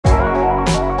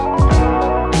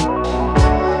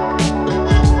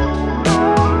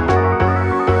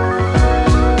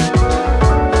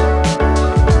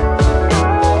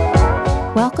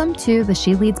to the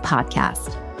She Leads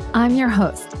podcast. I'm your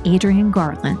host, Adrienne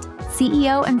Garland,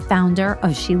 CEO and founder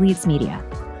of She Leads Media,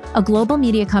 a global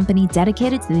media company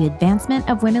dedicated to the advancement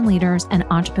of women leaders and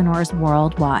entrepreneurs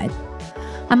worldwide.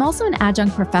 I'm also an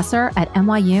adjunct professor at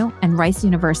NYU and Rice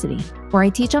University, where I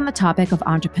teach on the topic of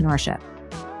entrepreneurship.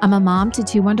 I'm a mom to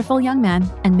two wonderful young men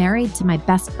and married to my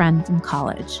best friend from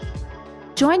college.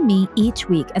 Join me each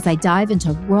week as I dive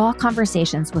into raw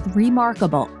conversations with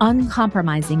remarkable,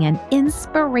 uncompromising, and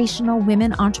inspirational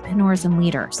women entrepreneurs and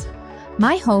leaders.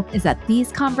 My hope is that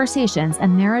these conversations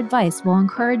and their advice will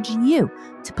encourage you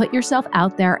to put yourself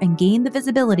out there and gain the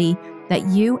visibility that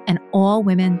you and all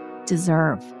women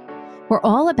deserve. We're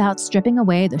all about stripping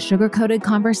away the sugar-coated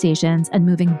conversations and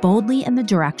moving boldly in the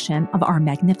direction of our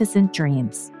magnificent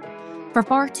dreams. For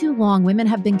far too long, women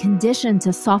have been conditioned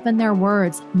to soften their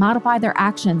words, modify their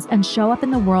actions, and show up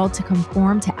in the world to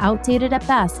conform to outdated at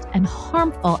best and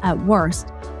harmful at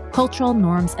worst cultural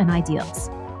norms and ideals.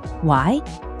 Why?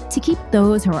 To keep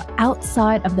those who are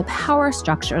outside of the power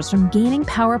structures from gaining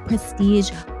power,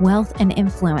 prestige, wealth, and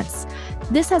influence.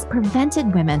 This has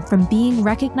prevented women from being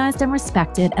recognized and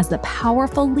respected as the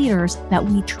powerful leaders that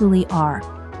we truly are.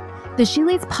 The She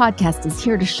Leads podcast is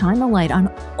here to shine the light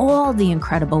on all the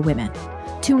incredible women,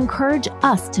 to encourage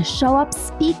us to show up,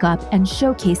 speak up, and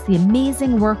showcase the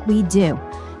amazing work we do.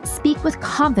 Speak with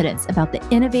confidence about the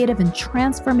innovative and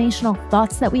transformational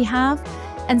thoughts that we have,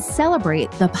 and celebrate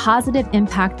the positive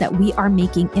impact that we are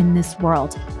making in this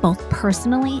world, both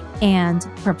personally and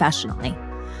professionally.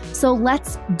 So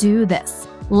let's do this.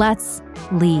 Let's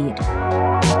lead.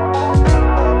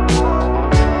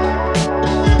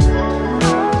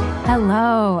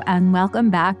 Hello, and welcome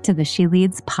back to the She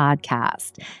Leads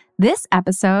podcast. This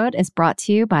episode is brought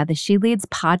to you by the She Leads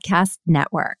Podcast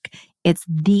Network. It's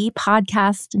the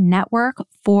podcast network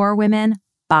for women,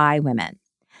 by women.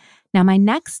 Now, my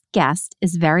next guest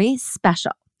is very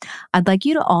special. I'd like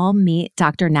you to all meet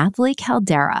Dr. Nathilee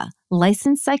Caldeira,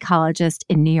 licensed psychologist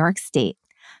in New York State.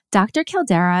 Dr.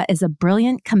 Caldeira is a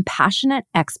brilliant, compassionate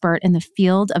expert in the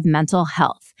field of mental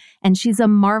health, and she's a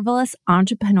marvelous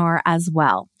entrepreneur as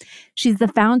well. She's the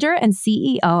founder and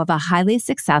CEO of a highly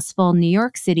successful New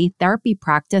York City therapy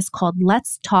practice called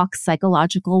Let's Talk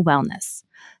Psychological Wellness.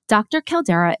 Dr.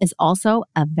 Caldeira is also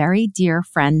a very dear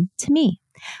friend to me.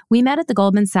 We met at the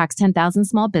Goldman Sachs 10,000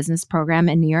 Small Business Program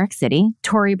in New York City,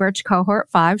 Tory Burch Cohort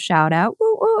 5, shout out,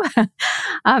 woo woo.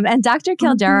 And Dr.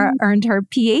 Caldeira earned her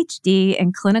PhD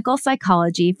in clinical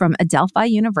psychology from Adelphi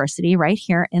University right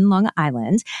here in Long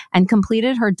Island and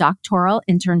completed her doctoral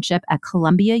internship at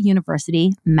Columbia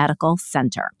University Medical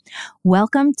Center.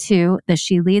 Welcome to the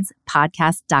She Leads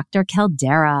podcast, Dr.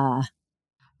 Caldeira.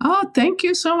 Oh, thank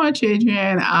you so much,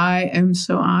 Adrienne. I am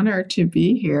so honored to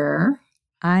be here.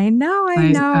 I know.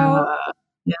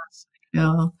 Yes, I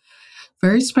feel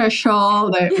very special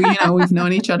that we've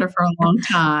known each other for a long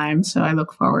time. So I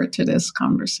look forward to this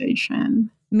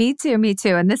conversation. Me too.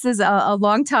 And this is a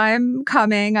long time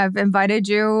coming. I've invited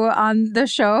you on the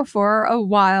show for a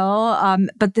while,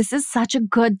 but this is such a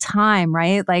good time,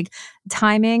 right? Like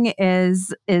timing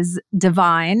is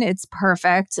divine. It's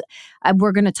perfect.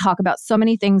 We're going to talk about so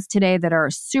many things today that are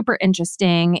super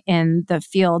interesting in the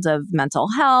field of mental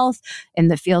health, in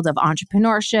the field of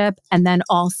entrepreneurship, and then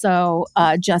also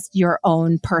just your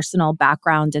own personal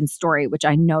background and story, which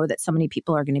I know that so many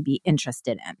people are going to be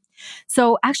interested in.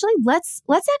 So actually, let's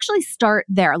actually start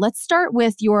there. Let's start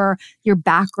with your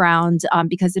background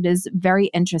because it is very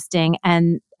interesting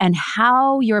and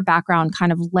how your background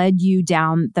kind of led you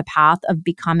down the path of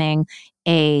becoming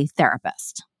a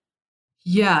therapist.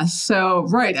 Yeah. So,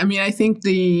 right. I mean, I think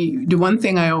the one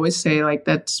thing I always say like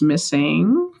that's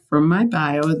missing from my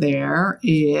bio there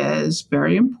is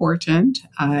very important.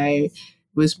 I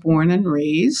was born and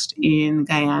raised in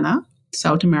Guyana,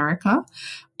 South America.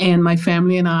 And my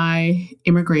family and I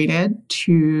immigrated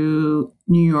to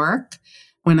New York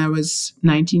when I was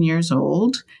 19 years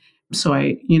old. So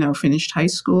I, finished high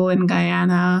school in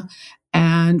Guyana.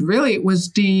 And really, it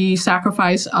was the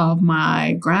sacrifice of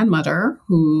my grandmother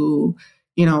who,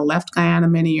 left Guyana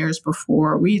many years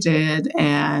before we did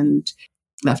and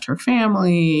left her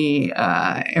family,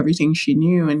 everything she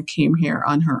knew, and came here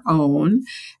on her own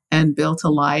and built a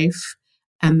life.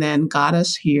 And then got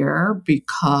us here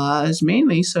because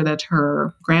mainly so that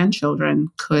her grandchildren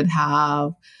could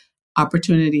have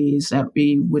opportunities that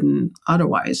we wouldn't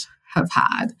otherwise have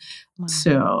had. Wow.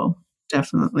 So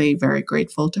definitely very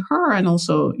grateful to her and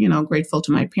also, grateful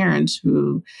to my parents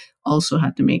who also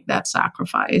had to make that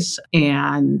sacrifice.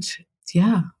 And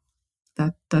yeah,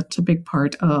 that's a big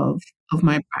part of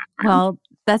my background. Well,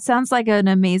 that sounds like an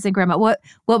amazing grandma. What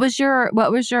was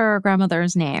your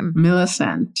grandmother's name?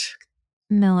 Millicent.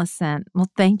 Millicent. Well,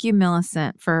 thank you,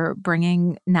 Millicent, for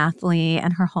bringing Nathalie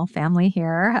and her whole family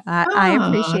here. I Oh,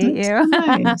 appreciate that's you.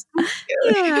 nice.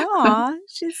 Thank Yeah, you. aw,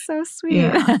 she's so sweet.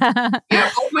 Yeah. Yeah,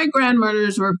 both my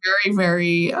grandmothers were very,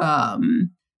 very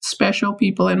special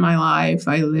people in my life.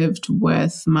 I lived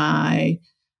with my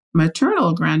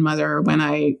maternal grandmother when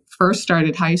I first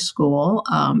started high school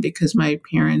because my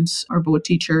parents are both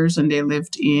teachers and they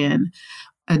lived in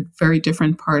a very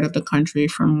different part of the country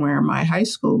from where my high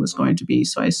school was going to be.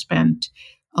 So I spent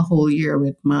a whole year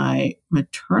with my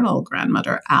maternal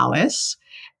grandmother, Alice.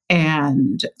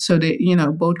 And so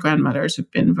both grandmothers have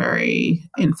been very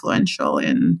influential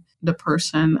in the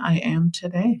person I am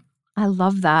today. I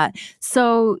love that.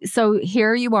 So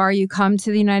here you are, you come to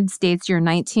the United States, you're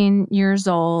 19 years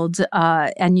old,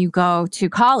 and you go to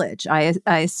college, I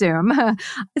assume.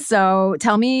 So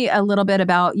tell me a little bit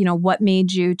about, what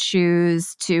made you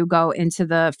choose to go into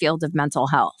the field of mental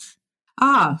health?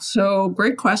 So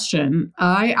great question.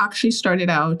 I actually started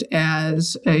out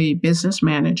as a business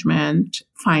management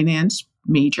finance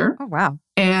major. Oh, wow.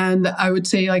 And I would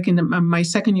say, like in my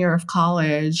second year of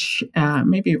college,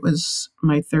 maybe it was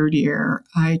my third year,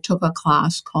 I took a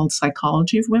class called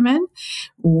Psychology of Women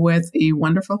with a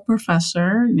wonderful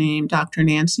professor named Dr.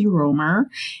 Nancy Romer.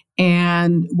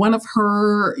 And one of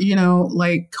her,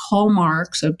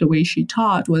 hallmarks of the way she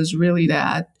taught was really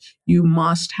that you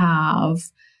must have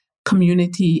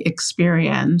community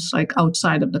experience like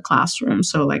outside of the classroom.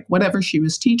 So like whatever she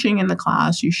was teaching in the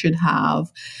class, you should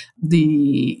have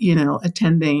the,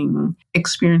 attending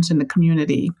experience in the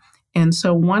community. And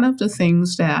so one of the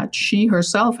things that she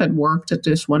herself had worked at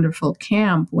this wonderful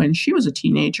camp when she was a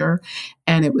teenager,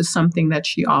 and it was something that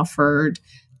she offered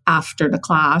after the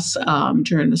class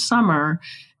during the summer.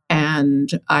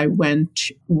 And I went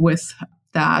with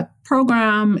that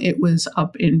program. It was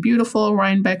up in beautiful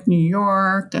Rhinebeck, New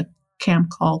York, a camp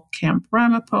called Camp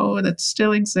Ramapo that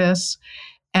still exists.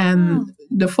 And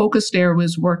the focus there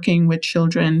was working with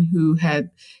children who had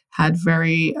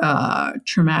very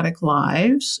traumatic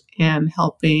lives and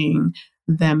helping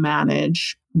them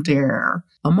manage their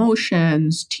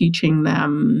emotions, teaching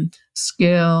them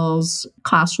skills,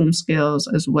 classroom skills,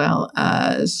 as well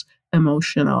as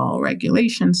emotional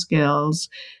regulation skills.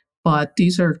 But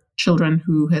these are children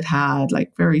who had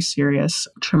like very serious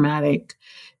traumatic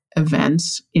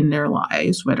events in their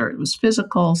lives, whether it was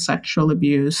physical, sexual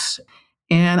abuse.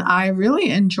 And I really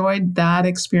enjoyed that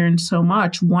experience so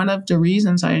much. One of the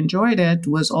reasons I enjoyed it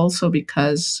was also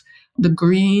because the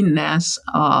greenness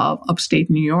of upstate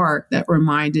New York that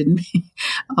reminded me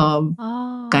of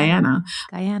Guyana.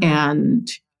 And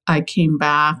I came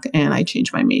back and I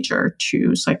changed my major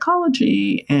to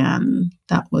psychology, and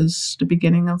that was the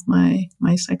beginning of my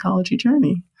psychology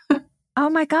journey. Oh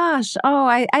my gosh. Oh,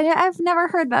 I've never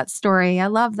heard that story. I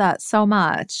love that so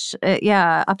much.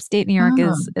 Yeah, upstate New York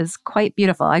is quite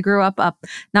beautiful. I grew up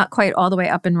not quite all the way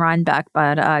up in Rhinebeck,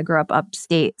 but I grew up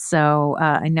upstate. So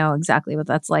I know exactly what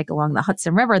that's like along the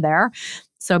Hudson River there.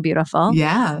 So beautiful.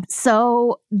 Yeah.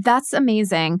 So that's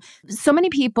amazing. So many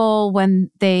people, when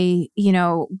they,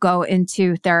 go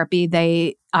into therapy,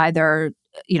 they either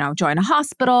join a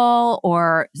hospital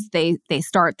or they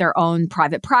start their own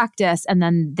private practice, and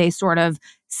then they sort of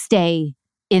stay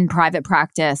in private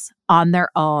practice on their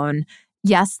own.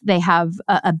 Yes, they have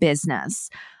a business.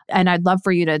 And I'd love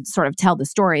for you to sort of tell the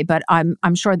story, but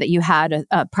I'm sure that you had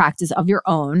a practice of your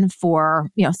own for,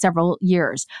 several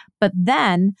years. But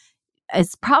then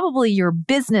it's probably your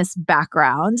business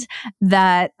background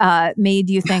that made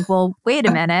you think, well, wait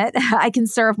a minute, I can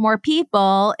serve more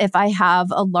people if I have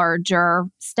a larger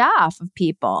staff of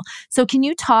people. So can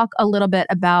you talk a little bit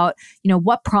about,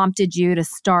 what prompted you to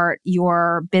start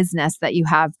your business that you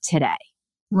have today?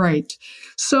 Right.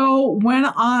 So when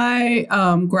I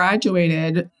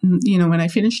graduated, when I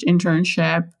finished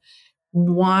internship,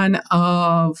 one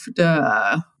of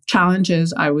the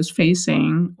challenges I was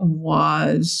facing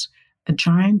was a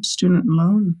giant student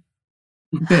loan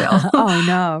bill. Oh,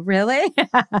 no, really?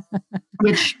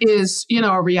 Which is,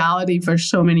 a reality for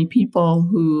so many people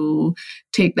who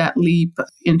take that leap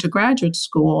into graduate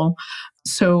school.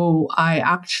 So I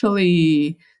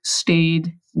actually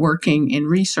stayed working in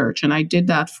research. And I did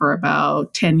that for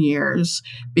about 10 years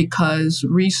because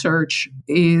research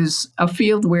is a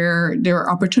field where there are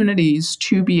opportunities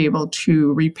to be able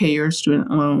to repay your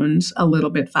student loans a little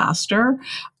bit faster.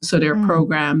 So there are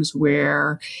programs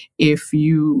where if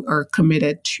you are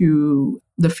committed to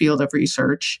the field of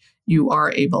research, you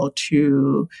are able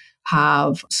to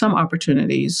have some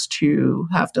opportunities to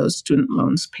have those student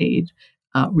loans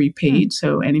repaid.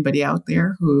 So anybody out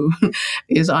there who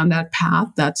is on that path,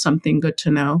 that's something good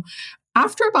to know.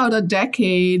 After about a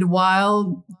decade,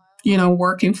 while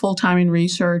working full-time in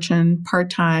research and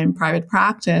part-time private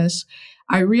practice,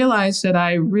 I realized that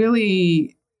I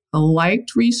really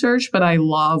liked research, but I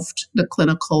loved the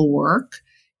clinical work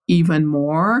even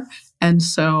more. And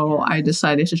so I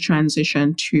decided to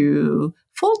transition to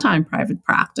full-time private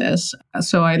practice.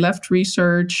 So I left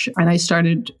research and I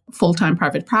started full-time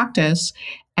private practice.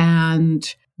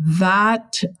 And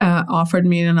that offered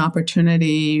me an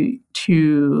opportunity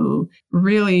to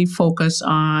really focus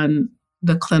on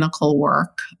the clinical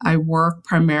work. I work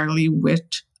primarily with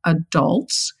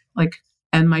adults,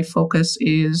 and my focus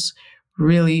is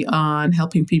really on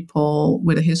helping people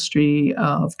with a history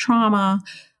of trauma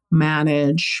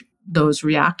manage those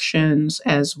reactions,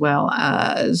 as well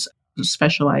as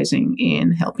specializing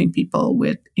in helping people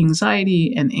with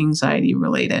anxiety and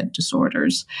anxiety-related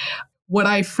disorders. What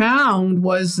I found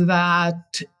was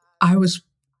that I was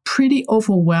pretty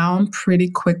overwhelmed pretty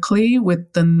quickly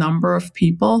with the number of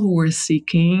people who were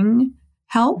seeking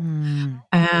help.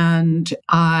 And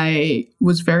I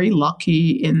was very lucky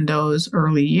in those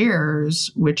early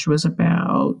years, which was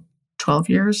about 12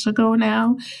 years ago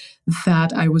now,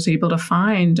 that I was able to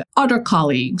find other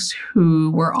colleagues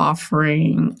who were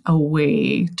offering a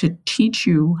way to teach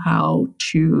you how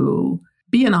to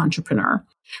be an entrepreneur,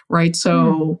 right?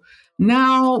 So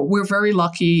now we're very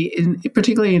lucky,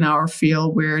 particularly in our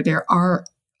field, where there are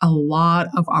a lot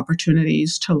of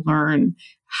opportunities to learn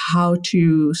how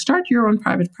to start your own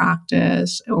private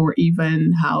practice or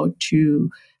even how to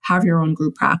have your own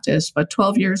group practice. But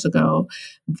 12 years ago,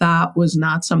 that was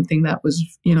not something that was,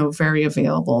 very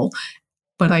available.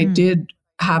 But I did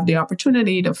have the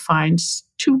opportunity to find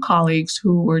two colleagues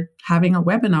who were having a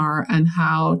webinar on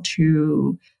how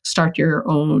to start your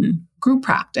own group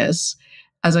practice.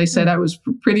 As I said, I was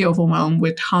pretty overwhelmed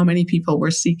with how many people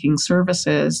were seeking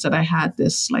services that I had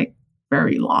this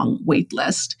very long wait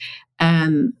list.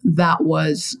 And that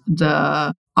was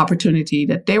the opportunity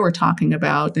that they were talking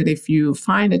about, that if you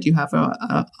find that you have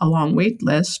a long wait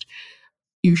list,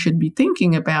 you should be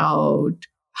thinking about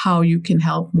how you can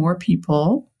help more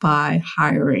people by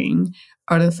hiring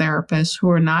other therapists who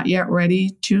are not yet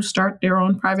ready to start their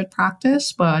own private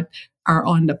practice, but are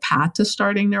on the path to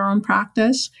starting their own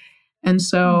practice. And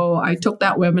so I took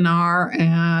that webinar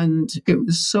and it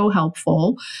was so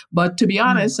helpful. But to be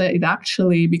honest, it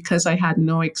actually, because I had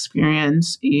no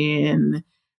experience in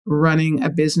running a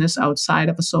business outside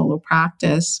of a solo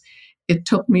practice, it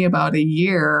took me about a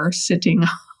year sitting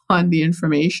on the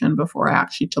information before I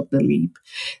actually took the leap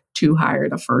to hire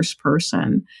the first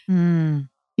person.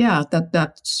 Yeah,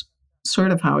 that's sort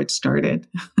of how it started.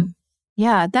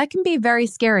 Yeah, that can be very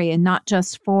scary, and not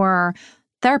just for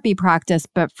therapy practice,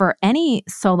 but for any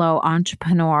solo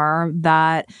entrepreneur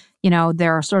that,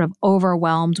 they're sort of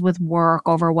overwhelmed with work,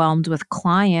 overwhelmed with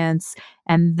clients.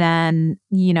 And then,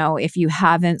 if you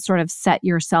haven't sort of set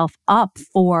yourself up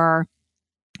for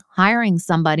hiring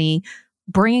somebody,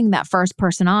 bringing that first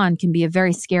person on can be a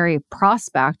very scary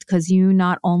prospect, because you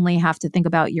not only have to think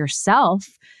about yourself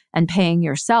and paying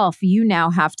yourself, you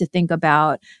now have to think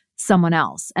about someone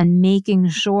else and making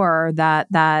sure that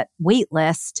that wait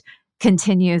list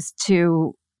continues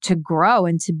to grow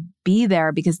and to be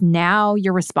there, because now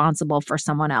you're responsible for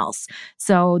someone else.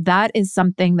 So that is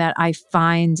something that I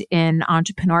find in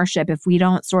entrepreneurship. If we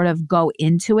don't sort of go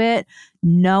into it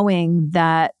knowing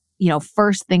that,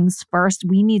 first things first,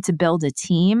 we need to build a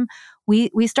team.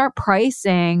 We start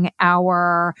pricing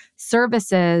our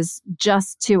services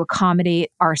just to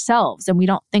accommodate ourselves, and we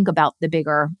don't think about the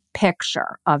bigger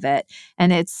picture of it.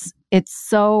 And it's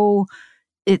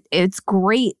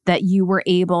great that you were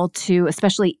able to,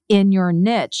 especially in your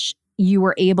niche, you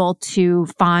were able to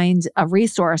find a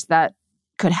resource that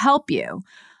could help you.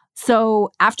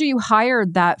 So after you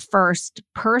hired that first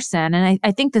person, and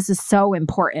I think this is so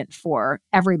important for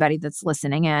everybody that's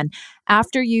listening in,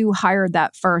 after you hired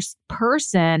that first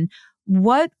person,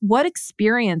 what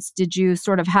experience did you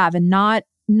sort of have? And not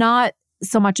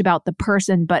so much about the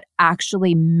person, but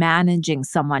actually managing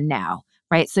someone now.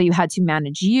 Right. So you had to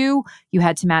manage you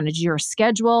had to manage your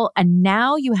schedule, and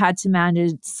now you had to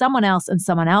manage someone else and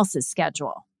someone else's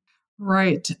schedule.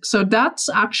 Right. So that's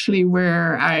actually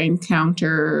where I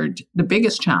encountered the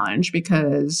biggest challenge,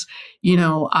 because,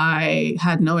 I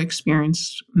had no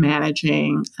experience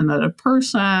managing another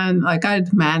person.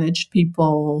 I'd managed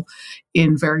people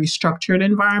in very structured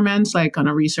environments, like on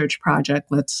a research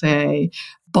project, let's say,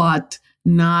 but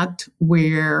not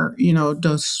where,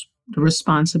 the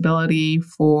responsibility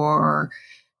for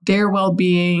their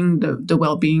well-being, the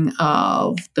well-being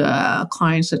of the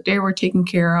clients that they were taking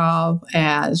care of,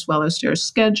 as well as their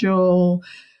schedule,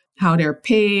 how they're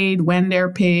paid, when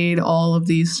they're paid, all of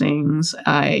these things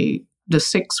I the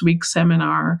 6-week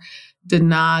seminar did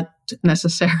not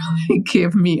necessarily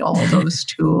give me all those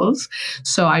tools.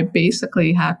 So I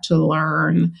basically had to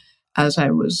learn as I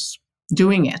was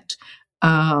doing it.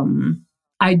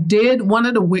 I did one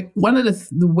of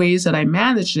the ways that I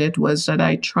managed it was that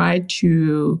I tried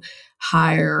to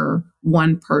hire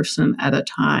one person at a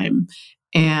time,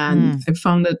 and I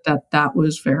found that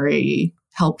was very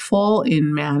helpful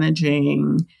in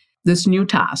managing this new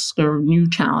task or new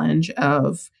challenge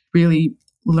of really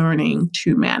learning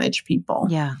to manage people.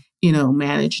 Yeah.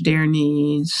 Manage their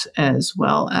needs as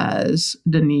well as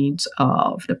the needs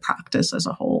of the practice as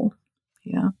a whole.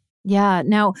 Yeah. Yeah.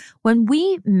 Now, when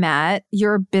we met,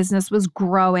 your business was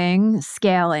growing,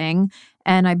 scaling,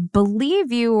 and I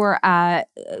believe you were at,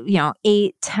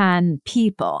 8, 10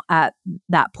 people at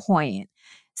that point.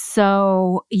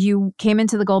 So you came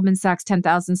into the Goldman Sachs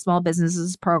 10,000 Small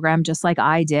Businesses program, just like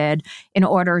I did, in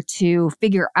order to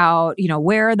figure out,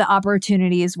 where the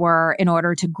opportunities were in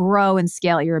order to grow and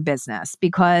scale your business.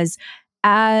 Because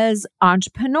as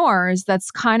entrepreneurs,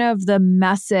 that's kind of the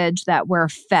message that we're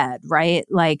fed, right?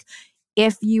 Like,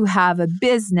 if you have a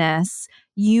business,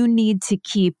 you need to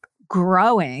keep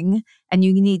growing and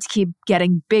you need to keep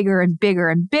getting bigger and bigger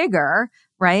and bigger,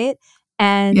 right?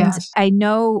 And Yes. I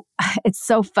know it's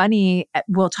so funny.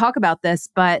 We'll talk about this,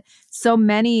 but so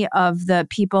many of the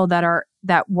people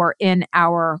that were in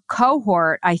our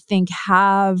cohort, I think,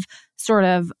 have sort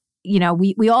of,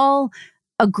 we all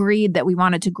agreed that we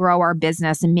wanted to grow our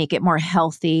business and make it more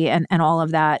healthy and all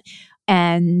of that.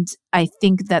 And I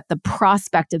think that the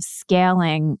prospect of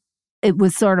scaling, it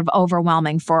was sort of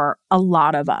overwhelming for a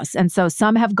lot of us. And so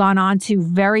some have gone on to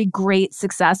very great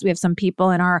success. We have some people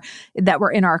that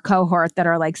were in our cohort that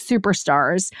are like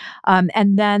superstars.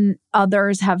 And then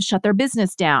others have shut their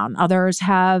business down. Others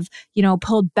have,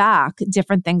 pulled back,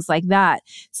 different things like that.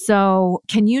 So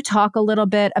can you talk a little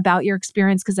bit about your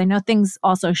experience? Because I know things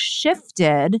also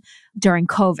shifted during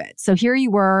COVID. So here you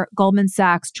were, Goldman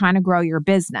Sachs, trying to grow your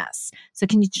business. So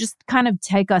can you just kind of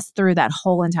take us through that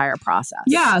whole entire process?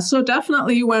 Yeah. So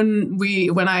definitely when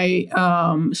I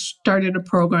started a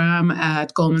program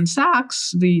at Goldman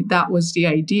Sachs, that was the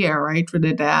idea, right?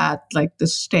 That like the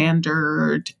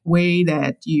standard way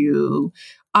that you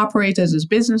operate as a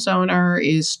business owner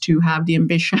is to have the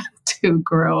ambition to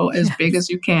grow as big as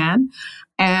you can.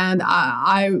 And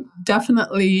I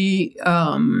definitely,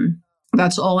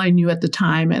 that's all I knew at the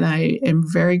time. And I am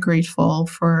very grateful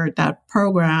for that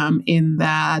program in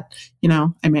that,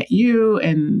 I met you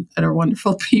and other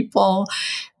wonderful people,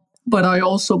 but I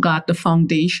also got the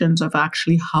foundations of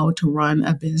actually how to run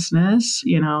a business,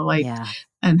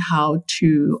 and how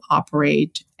to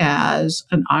operate as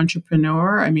an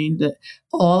entrepreneur. I mean,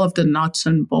 all of the nuts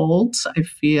and bolts, I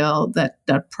feel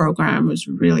that program was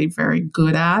really very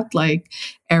good at, like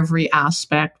every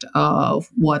aspect of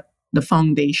what the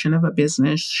foundation of a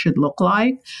business should look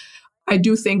like. I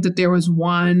do think that there was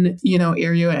one,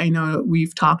 area I know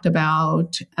we've talked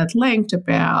about at length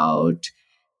about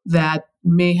that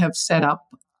may have set up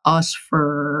us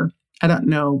for, I don't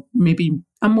know, maybe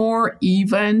a more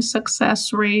even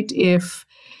success rate if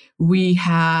we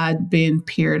had been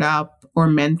paired up or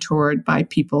mentored by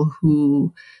people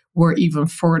who were even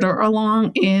further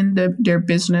along in their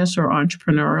business or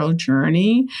entrepreneurial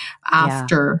journey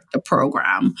after the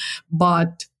program.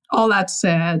 But all that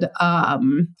said,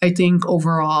 I think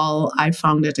overall I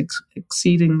found it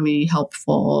exceedingly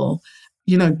helpful,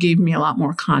 gave me a lot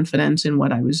more confidence in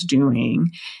what I was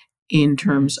doing in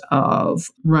terms of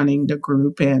running the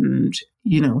group and,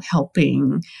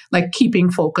 helping, like keeping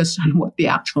focused on what the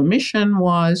actual mission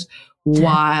was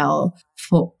while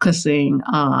focusing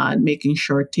on making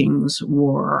sure things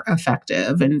were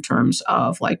effective in terms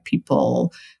of like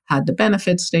people had the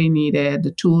benefits they needed, the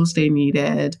tools they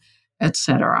needed,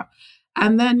 etc.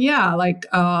 And then,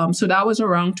 so that was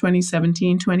around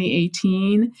 2017,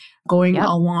 2018, going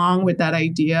along with that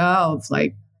idea of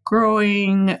like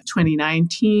growing.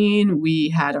 2019, we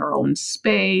had our own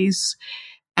space.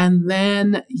 And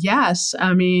then,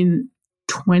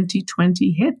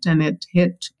 2020 hit, and it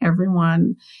hit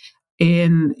everyone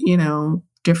in,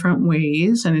 different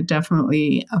ways. And it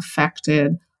definitely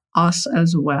affected us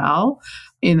as well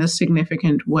in a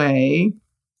significant way.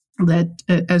 That,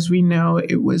 as we know,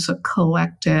 it was a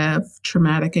collective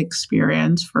traumatic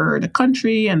experience for the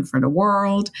country and for the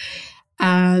world.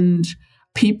 And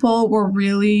people were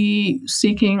really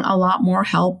seeking a lot more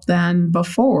help than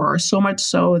before, so much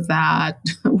so that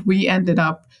we ended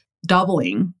up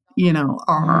doubling,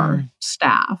 our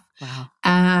staff. Wow.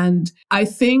 And I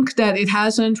think that it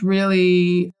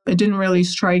didn't really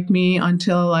strike me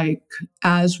until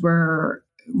as we're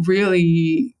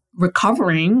really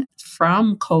recovering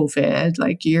from COVID,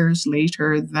 like years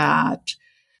later, that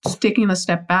taking a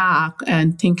step back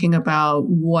and thinking about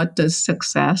what does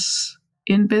success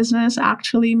in business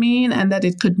actually mean, and that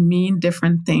it could mean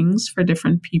different things for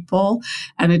different people.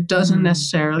 And it doesn't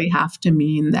necessarily have to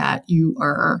mean that you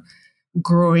are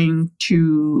growing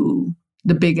to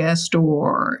the biggest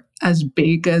or as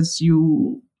big as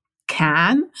you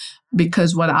can.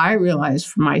 Because what I realized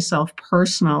for myself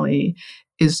personally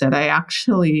is that I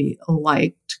actually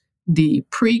liked the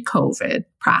pre-COVID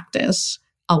practice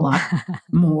a lot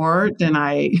more than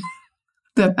I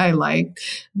liked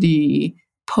the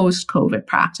post-COVID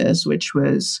practice, which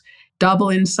was double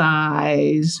in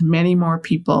size, many more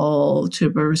people to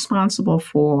be responsible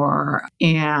for,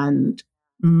 and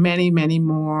many, many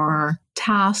more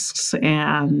tasks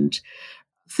and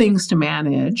things to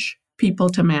manage, people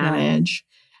to manage,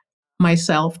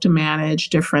 myself to manage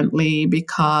differently,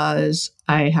 because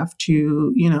I have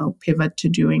to, pivot to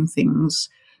doing things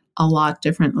a lot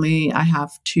differently. I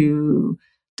have to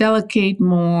delegate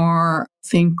more,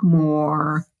 think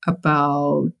more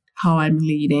about how I'm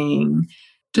leading,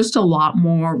 just a lot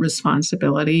more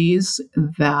responsibilities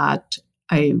that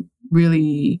I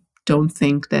really don't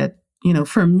think that,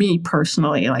 for me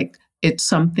personally, like it's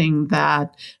something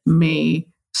that may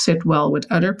sit well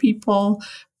with other people,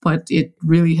 but it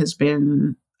really has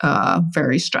been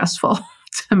very stressful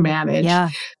to manage. Yeah.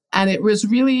 And it was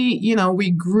really,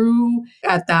 we grew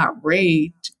at that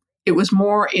rate. It was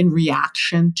more in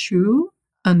reaction to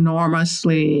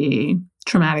enormously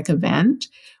traumatic event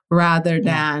rather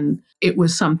than it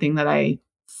was something that I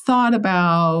thought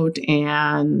about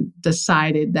and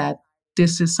decided that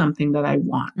this is something that I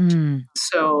want.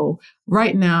 So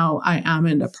right now I am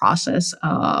in the process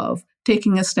of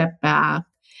taking a step back.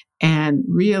 And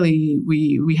really,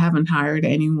 we haven't hired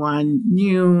anyone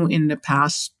new in the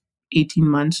past 18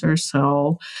 months or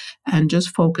so, and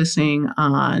just focusing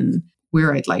on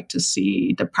where I'd like to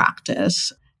see the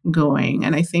practice going.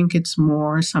 And I think it's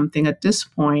more something at this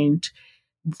point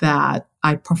that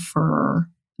I prefer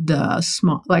the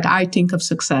small, like I think of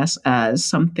success as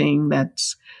something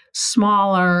that's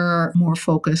smaller, more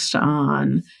focused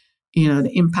on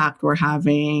the impact we're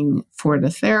having for the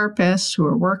therapists who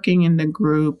are working in the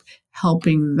group,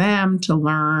 helping them to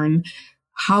learn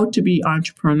how to be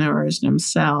entrepreneurs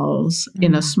themselves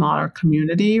in a smaller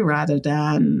community rather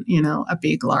than, a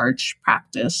big, large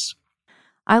practice.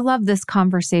 I love this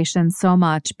conversation so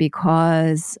much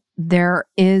because there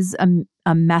is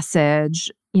a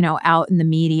message, out in the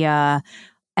media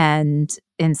and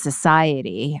in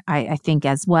society, I think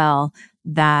as well,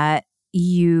 that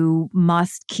you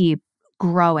must keep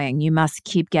growing. You must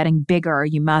keep getting bigger.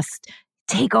 You must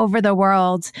take over the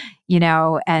world,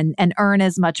 and earn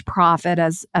as much profit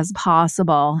as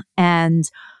possible. And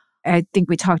I think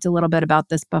we talked a little bit about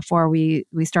this before we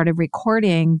started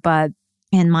recording, but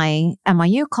in my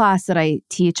NYU class that I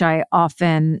teach, I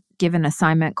often give an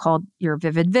assignment called Your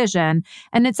Vivid Vision.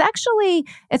 And it's actually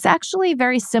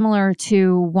very similar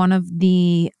to one of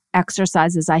the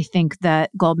exercises I think that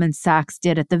Goldman Sachs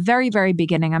did at the very, very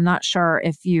beginning. I'm not sure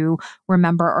if you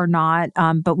remember or not,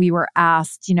 but we were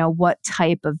asked, what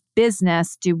type of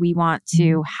business do we want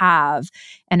to have?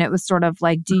 And it was sort of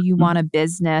like, do you want a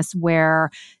business where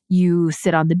you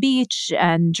sit on the beach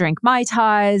and drink Mai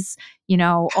Tais,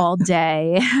 all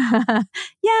day?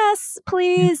 Yes,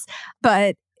 please.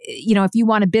 But if you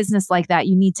want a business like that,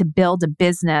 you need to build a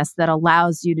business that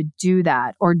allows you to do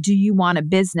that. Or do you want a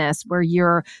business where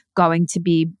you're going to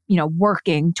be,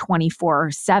 working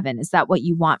 24/7? Is that what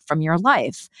you want from your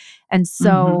life? And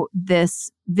so this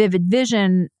Vivid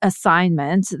Vision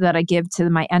assignment that I give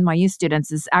to my NYU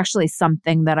students is actually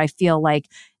something that I feel like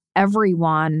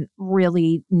everyone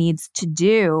really needs to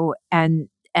do and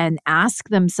ask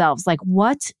themselves, like,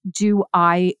 what do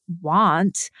I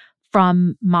want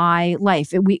from my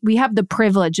life? We have the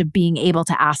privilege of being able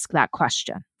to ask that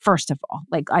question. First of all,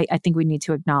 like I think we need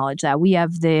to acknowledge that we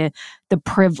have the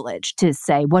privilege to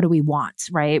say, what do we want,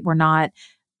 right? We're not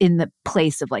in the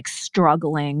place of like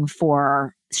struggling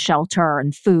for shelter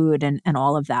and food and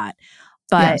all of that.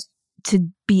 But to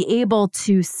be able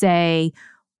to say,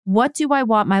 what do I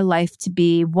want my life to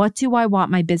be? What do I want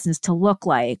my business to look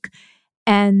like?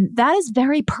 And that is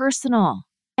very personal.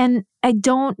 And I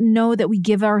don't know that we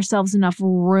give ourselves enough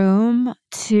room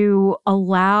to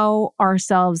allow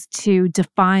ourselves to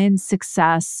define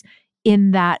success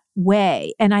in that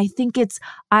way. And I think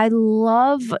I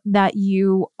love that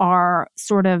you are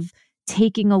sort of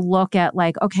taking a look at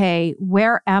like, okay,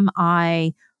 where am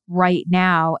I right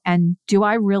now? And do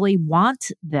I really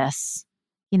want this?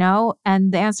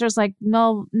 And the answer is like,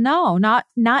 no, not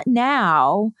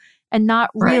now. and not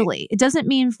Right. really. It doesn't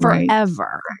mean Right.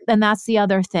 forever. And that's the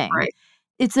other thing. Right.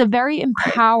 It's a very Right.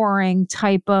 empowering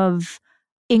type of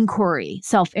inquiry,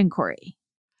 self-inquiry.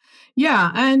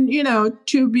 Yeah. And,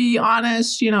 to be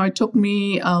honest, it took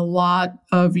me a lot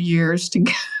of years to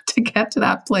get, to get to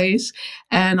that place,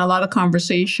 and a lot of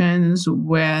conversations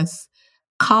with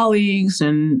colleagues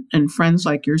and friends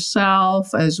like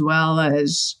yourself, as well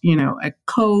as, a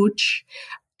coach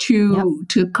Yep.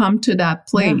 to come to that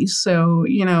Yeah. place. So,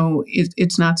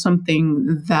 it's not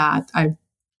something that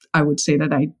I would say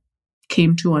that I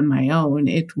came to on my own.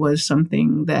 It was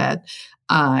something that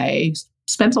I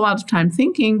spent a lot of time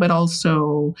thinking, but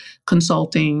also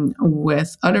consulting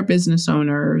with other business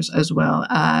owners, as well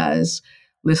as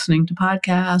listening to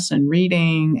podcasts and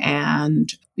reading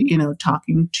and,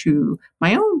 talking to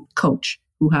my own coach,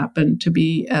 who happened to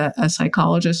be a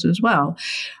psychologist as well.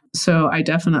 So I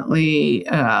definitely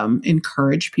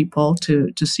encourage people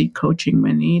to seek coaching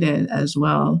when needed as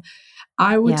well.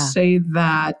 I would Yeah. say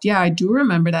that, yeah, I do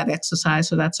remember that exercise.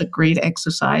 So that's a great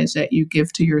exercise that you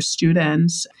give to your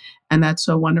students. And that's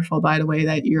so wonderful, by the way,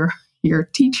 that you're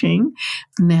teaching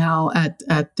now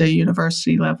at the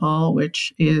university level,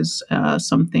 which is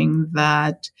something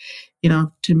that,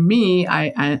 to me,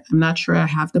 I'm not sure I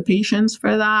have the patience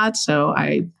for that. So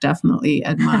I definitely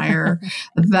admire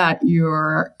that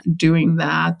you're doing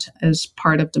that as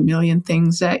part of the million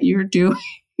things that you're doing.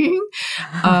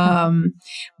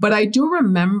 But I do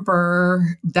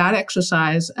remember that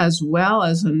exercise, as well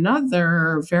as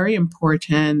another very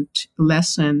important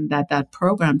lesson that that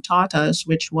program taught us,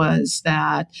 which was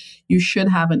that you should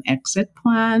have an exit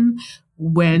plan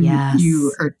when you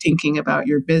Yes. are thinking about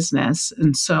your business.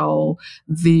 And so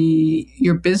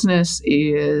your business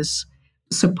is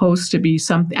supposed to be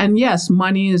something, and yes,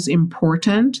 money is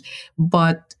important,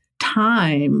 but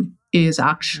time is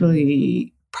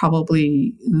actually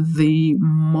probably the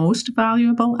most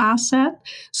valuable asset.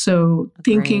 So Agreed.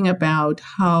 thinking about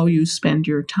how you spend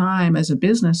your time as a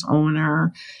business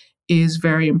owner is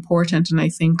very important. And I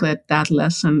think that that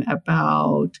lesson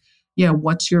about, yeah,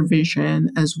 what's your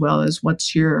vision, as well as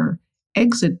what's your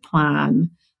exit plan Mm.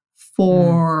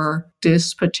 for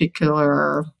this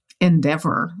particular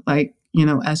endeavor, like,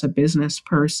 as a business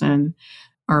person,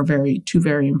 are two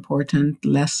very important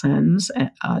lessons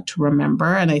to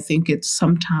remember. And I think it's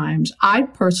sometimes, I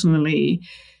personally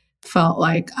felt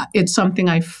like it's something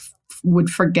would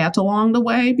forget along the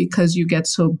way, because you get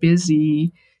so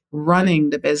busy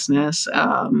running the business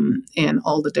and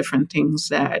all the different things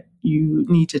that you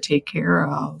need to take care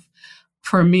of.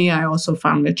 For me, I also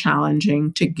found it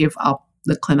challenging to give up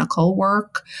the clinical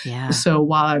work. Yeah. So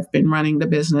while I've been running the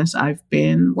business, I've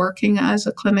been working as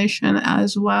a clinician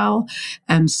as well.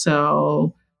 And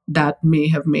so that may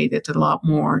have made it a lot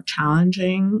more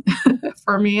challenging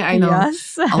for me. I know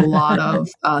Yes. a lot of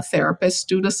therapists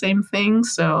do the same thing.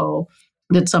 So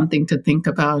it's something to think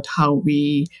about, how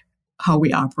we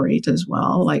operate as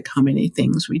well, like how many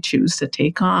things we choose to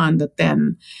take on that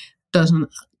then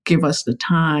doesn't give us the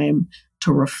time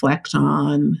to reflect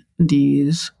on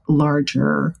these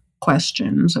larger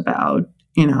questions about,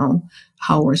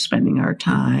 how we're spending our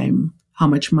time, how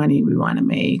much money we want to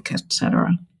make,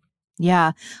 etc.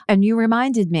 Yeah. And you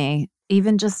reminded me,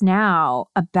 even just now,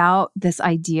 about this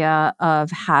idea of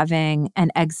having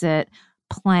an exit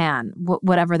plan,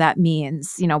 whatever that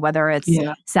means, whether it's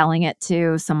Yeah. selling it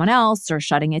to someone else or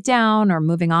shutting it down or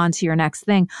moving on to your next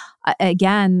thing.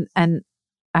 Again, and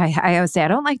I always say I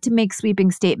don't like to make sweeping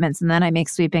statements, and then I make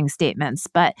sweeping statements.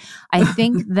 But I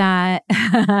think that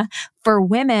for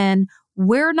women,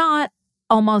 we're not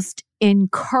almost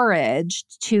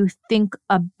encouraged to think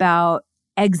about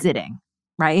exiting,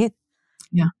 right?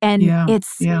 Yeah. And Yeah.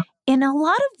 it's Yeah. in a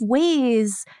lot of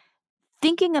ways,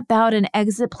 thinking about an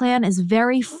exit plan is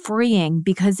very freeing,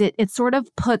 because it sort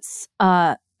of puts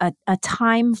a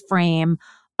time frame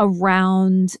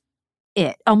around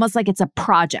it, almost like it's a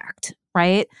project,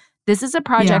 right? This is a Yeah.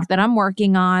 project that I'm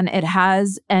working on. It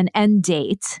has an end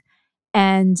date.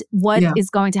 And what Yeah. is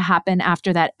going to happen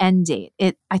after that end date?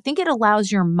 I think it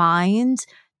allows your mind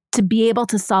to be able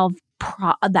to solve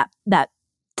that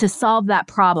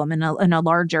problem in a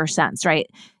larger sense, right?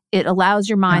 It allows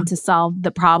your Yeah. mind to solve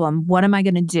the problem. What am I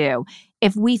going to do?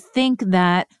 If we think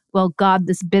that, well, God,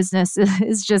 this business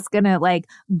is just going to like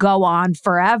go on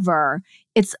forever,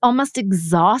 it's almost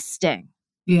exhausting.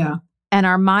 Yeah. And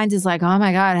our mind is like, oh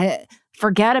my God,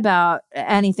 forget about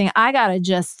anything. I got to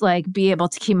just like be able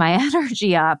to keep my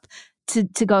energy up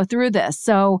to go through this.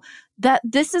 So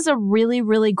this is a really,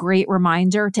 really great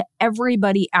reminder to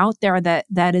everybody out there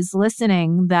that is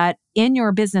listening, that in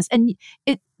your business, and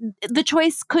the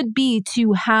choice could be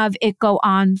to have it go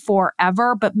on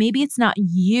forever, but maybe it's not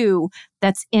you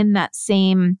that's in that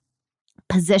same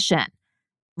position,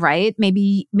 right?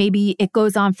 Maybe it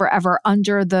goes on forever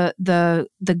under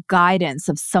the guidance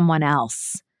of someone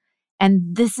else.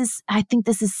 And I think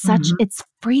this is it's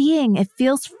freeing. It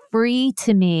feels free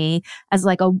to me as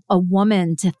like a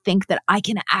woman to think that I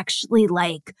can actually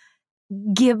like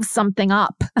give something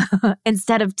up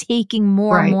instead of taking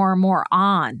more and more and more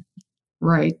on.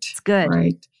 Right. It's good.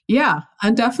 Right. Yeah.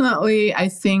 And definitely, I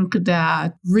think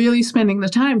that really spending the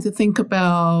time to think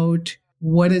about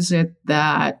what is it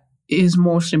that is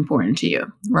most important to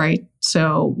you, right?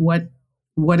 So what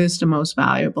is the most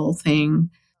valuable thing?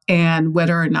 And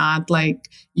whether or not like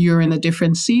you're in a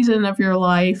different season of your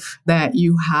life, that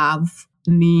you have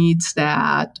needs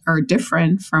that are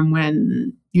different from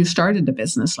when you started the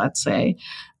business, let's say.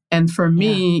 And for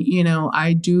me,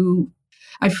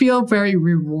 I feel very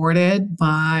rewarded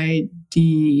by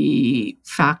the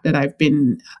fact that I've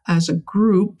been, as a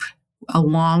group,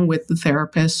 along with the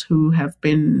therapists who have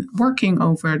been working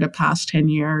over the past 10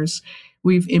 years,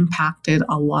 we've impacted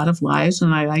a lot of lives.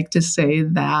 And I like to say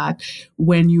that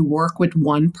when you work with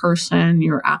one person,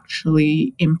 you're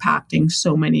actually impacting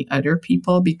so many other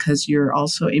people, because you're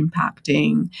also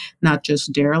impacting not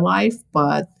just their life,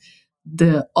 but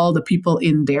all the people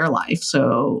in their life.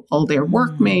 So all their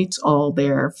workmates, all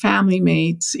their family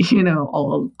mates,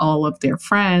 all of their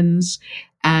friends,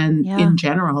 and in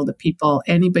general, the people,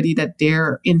 anybody that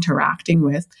they're interacting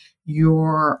with,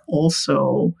 you're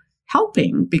also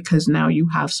helping, because now you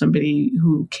have somebody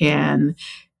who can,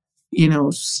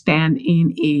 stand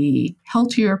in a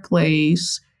healthier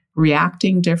place,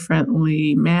 reacting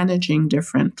differently, managing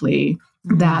differently,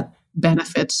 that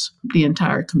benefits the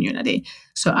entire community.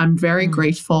 So I'm very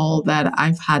grateful that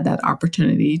I've had that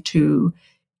opportunity to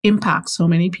impact so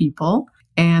many people,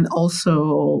 and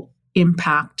also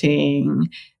impacting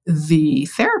the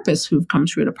therapists who've come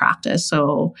through the practice.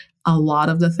 So a lot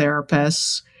of the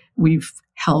therapists we've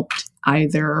helped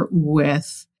either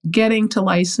with getting to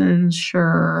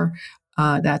licensure,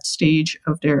 that stage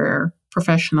of their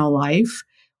professional life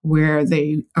where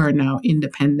they are now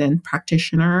independent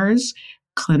practitioners,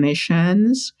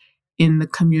 clinicians in the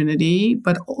community,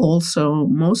 but also,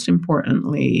 most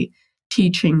importantly,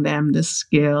 teaching them the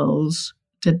skills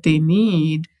that they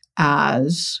need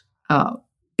as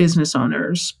business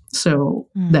owners, so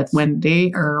that when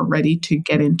they are ready to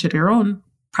get into their own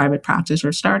private practice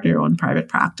or start their own private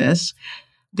practice,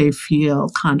 they feel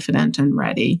confident and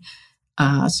ready.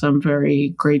 So I'm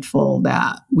very grateful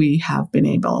that we have been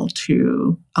able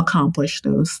to accomplish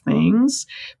those things.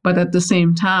 But at the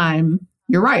same time,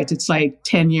 you're right. It's like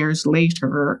 10 years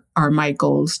later, are my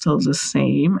goals still the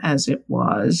same as it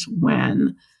was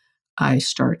when I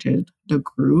started the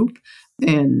group?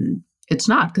 And it's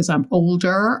not, because I'm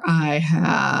older.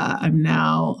 I'm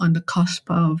now on the cusp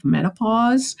of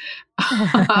menopause.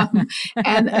 And,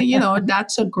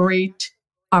 that's a great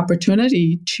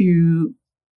opportunity to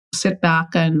sit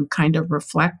back and kind of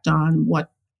reflect on what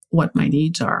my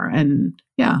needs are. And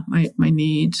my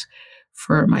needs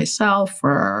for myself,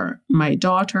 for my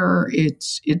daughter,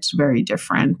 it's very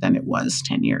different than it was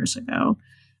 10 years ago.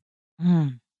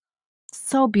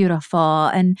 So beautiful.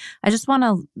 And I just want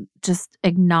to just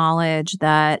acknowledge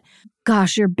that,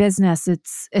 gosh, your business,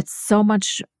 it's so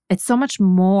much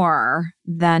more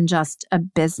than just a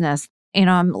business.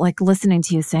 I'm like listening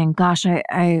to you saying, gosh,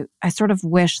 I sort of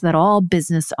wish that all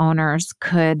business owners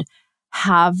could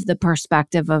have the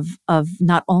perspective of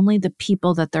not only the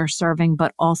people that they're serving,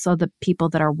 but also the people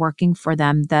that are working for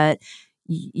them, that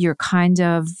you're kind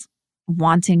of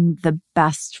wanting the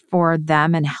best for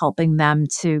them and helping them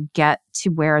to get to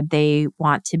where they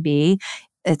want to be.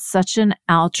 It's such an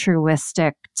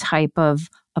altruistic type of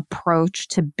approach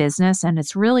to business, and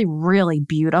it's really, really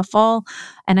beautiful.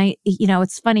 And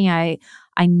it's funny, I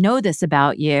know this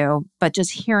about you, but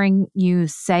just hearing you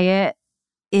say it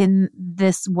in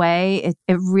this way,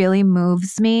 it really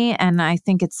moves me. And I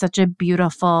think it's such a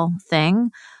beautiful thing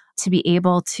to be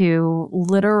able to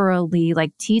literally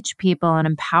like teach people and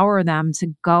empower them to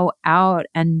go out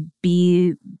and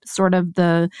be sort of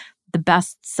the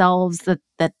best selves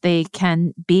that they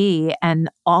can be. And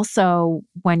also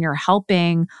when you're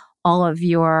helping all of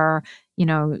your,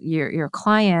 your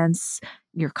clients,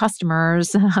 your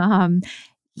customers,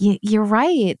 you're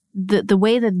right. The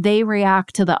way that they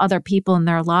react to the other people in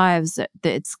their lives,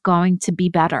 it's going to be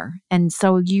better. And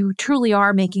so you truly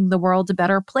are making the world a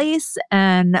better place.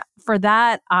 And for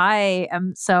that, I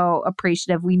am so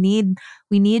appreciative. We need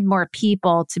more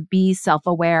people to be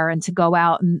self-aware and to go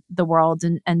out in the world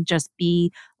and just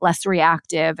be less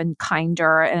reactive and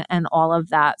kinder and all of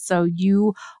that. So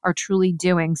you are truly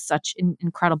doing such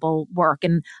incredible work.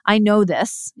 And I know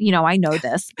this,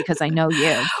 because I know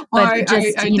you, Well, but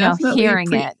just, I definitely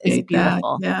hearing it is appreciate that.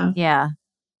 beautiful. Yeah. Yeah.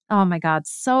 Oh my God,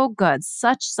 so good.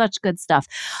 Such good stuff.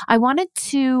 I wanted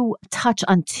to touch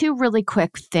on two really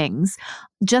quick things,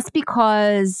 just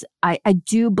because I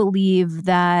do believe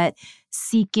that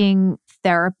seeking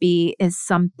therapy is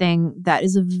something that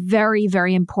is very,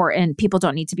 very important. People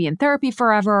don't need to be in therapy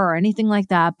forever or anything like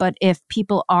that. But if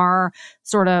people are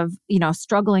sort of,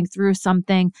 struggling through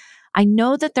something, I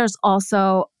know that there's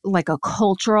also like a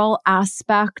cultural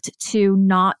aspect to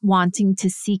not wanting to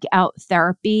seek out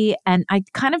therapy. And I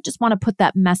kind of just want to put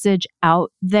that message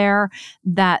out there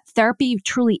that therapy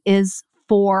truly is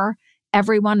for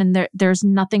everyone. And there's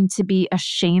nothing to be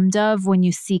ashamed of when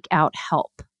you seek out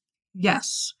help.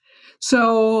 Yes.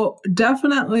 So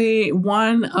definitely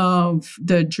one of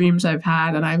the dreams I've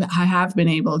had, and I have been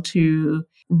able to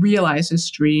realize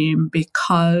this dream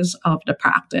because of the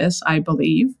practice, I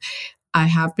believe. I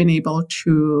have been able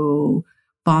to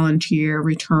volunteer,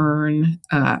 return,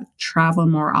 travel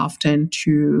more often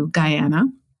to Guyana.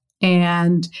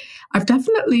 And I've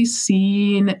definitely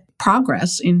seen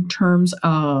progress in terms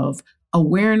of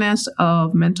awareness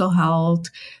of mental health,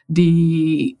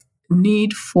 the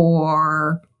need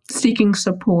for seeking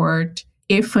support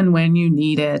if and when you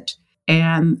need it,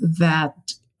 and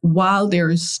that while there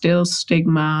is still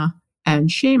stigma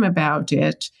and shame about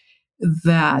it,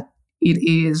 that it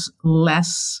is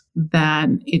less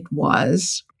than it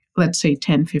was, let's say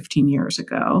 10, 15 years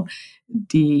ago.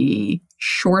 The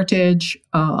shortage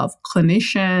of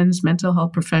clinicians, mental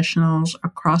health professionals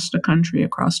across the country,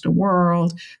 across the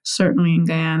world, certainly in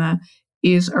Guyana,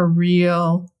 is a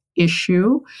real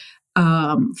issue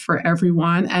for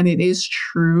everyone. And it is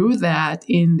true that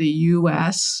in the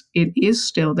US, it is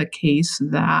still the case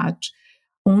that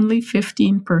only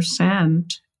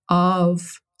 15%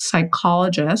 of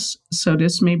psychologists, so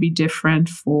this may be different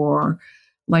for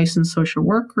licensed social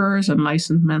workers and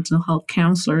licensed mental health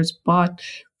counselors, but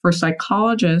for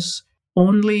psychologists,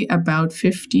 only about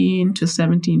 15 to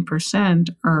 17%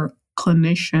 are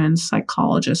clinicians,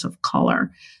 psychologists of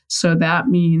color. So that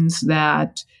means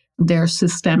that there are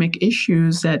systemic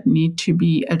issues that need to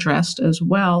be addressed as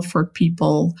well for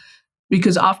people,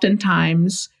 because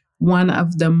oftentimes one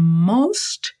of the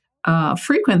most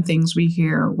frequent things we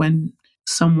hear when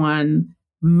someone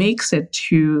makes it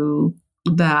to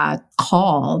that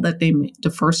call that they make, the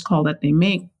first call that they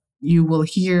make, you will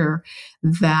hear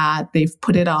that they've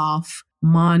put it off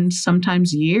months,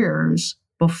 sometimes years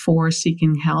before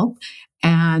seeking help.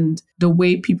 And the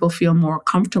way people feel more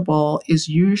comfortable is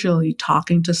usually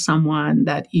talking to someone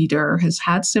that either has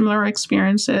had similar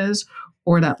experiences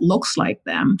or that looks like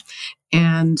them.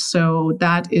 And so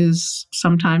that is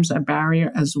sometimes a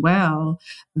barrier as well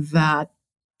that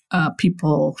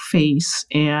people face.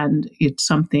 And it's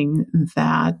something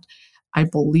that I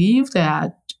believe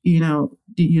that, the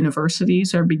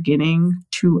universities are beginning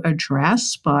to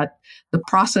address, but the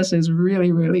process is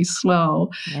really, really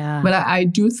slow. Yeah. But I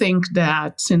do think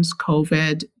that since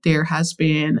COVID, there has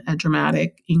been a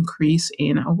dramatic increase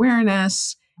in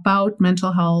awareness about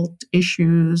mental health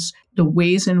issues, the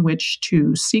ways in which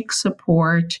to seek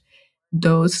support.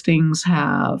 Those things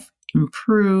have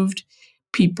improved.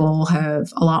 People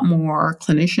have, a lot more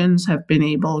clinicians have been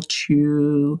able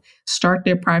to start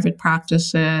their private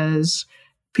practices.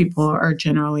 People are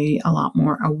generally a lot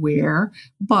more aware,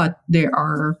 but there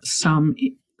are some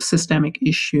systemic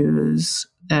issues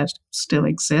that still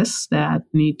exist that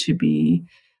need to be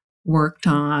worked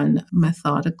on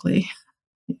methodically.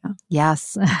 Yeah.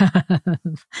 Yes.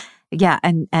 Yeah.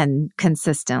 And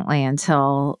consistently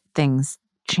until things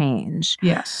change.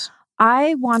 Yes.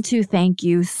 I want to thank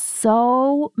you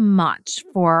so much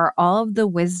for all of the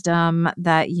wisdom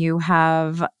that you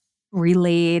have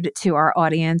relayed to our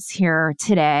audience here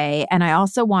today. And I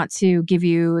also want to give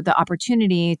you the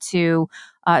opportunity to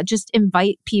just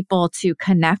invite people to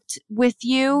connect with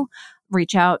you,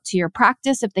 reach out to your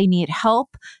practice if they need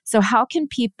help. So how can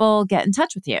people get in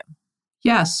touch with you?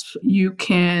 Yes, you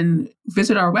can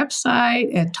visit our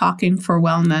website at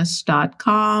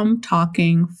talkingforwellness.com,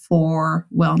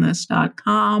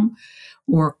 talkingforwellness.com,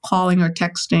 or calling or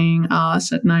texting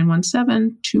us at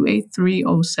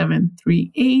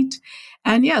 917-283-0738.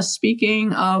 And yes,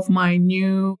 speaking of my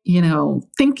new,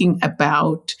 thinking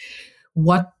about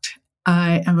what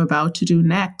I am about to do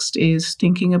next is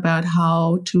thinking about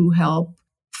how to help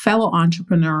fellow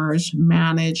entrepreneurs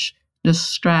manage the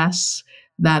stress,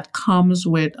 that comes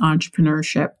with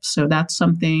entrepreneurship. So that's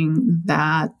something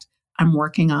that I'm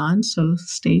working on. So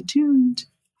stay tuned.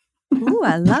 Ooh,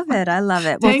 I love it. I love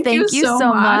it. Well, Thank you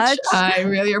so much. I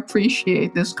really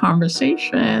appreciate this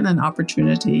conversation and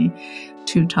opportunity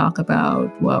to talk about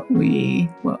what we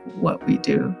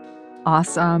do.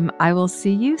 Awesome. I will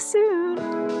see you soon.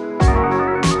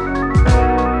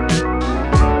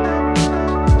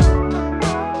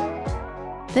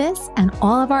 This and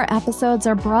all of our episodes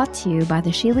are brought to you by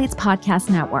the She Leads Podcast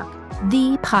Network,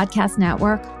 the podcast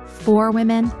network for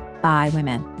women, by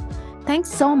women.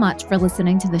 Thanks so much for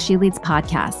listening to the She Leads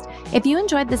podcast. If you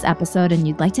enjoyed this episode and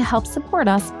you'd like to help support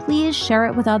us, please share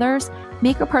it with others,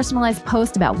 make a personalized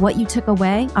post about what you took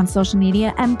away on social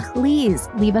media, and please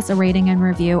leave us a rating and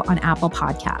review on Apple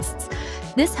Podcasts.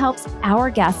 This helps our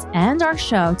guests and our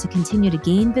show to continue to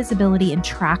gain visibility and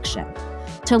traction.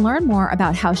 To learn more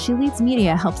about how She Leads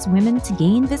Media helps women to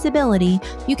gain visibility,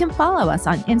 you can follow us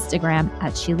on Instagram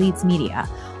at She Leads Media,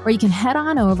 or you can head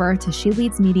on over to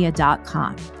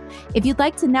sheleadsmedia.com. If you'd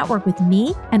like to network with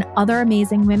me and other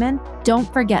amazing women,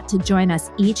 don't forget to join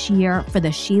us each year for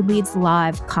the She Leads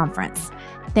Live conference.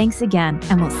 Thanks again,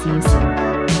 and we'll see you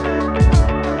soon.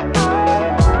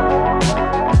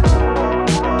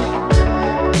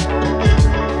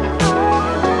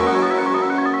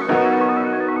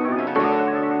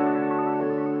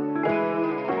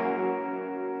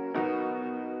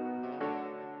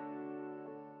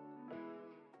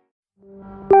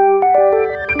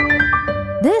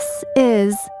 This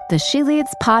is the She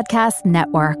Leads Podcast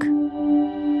Network.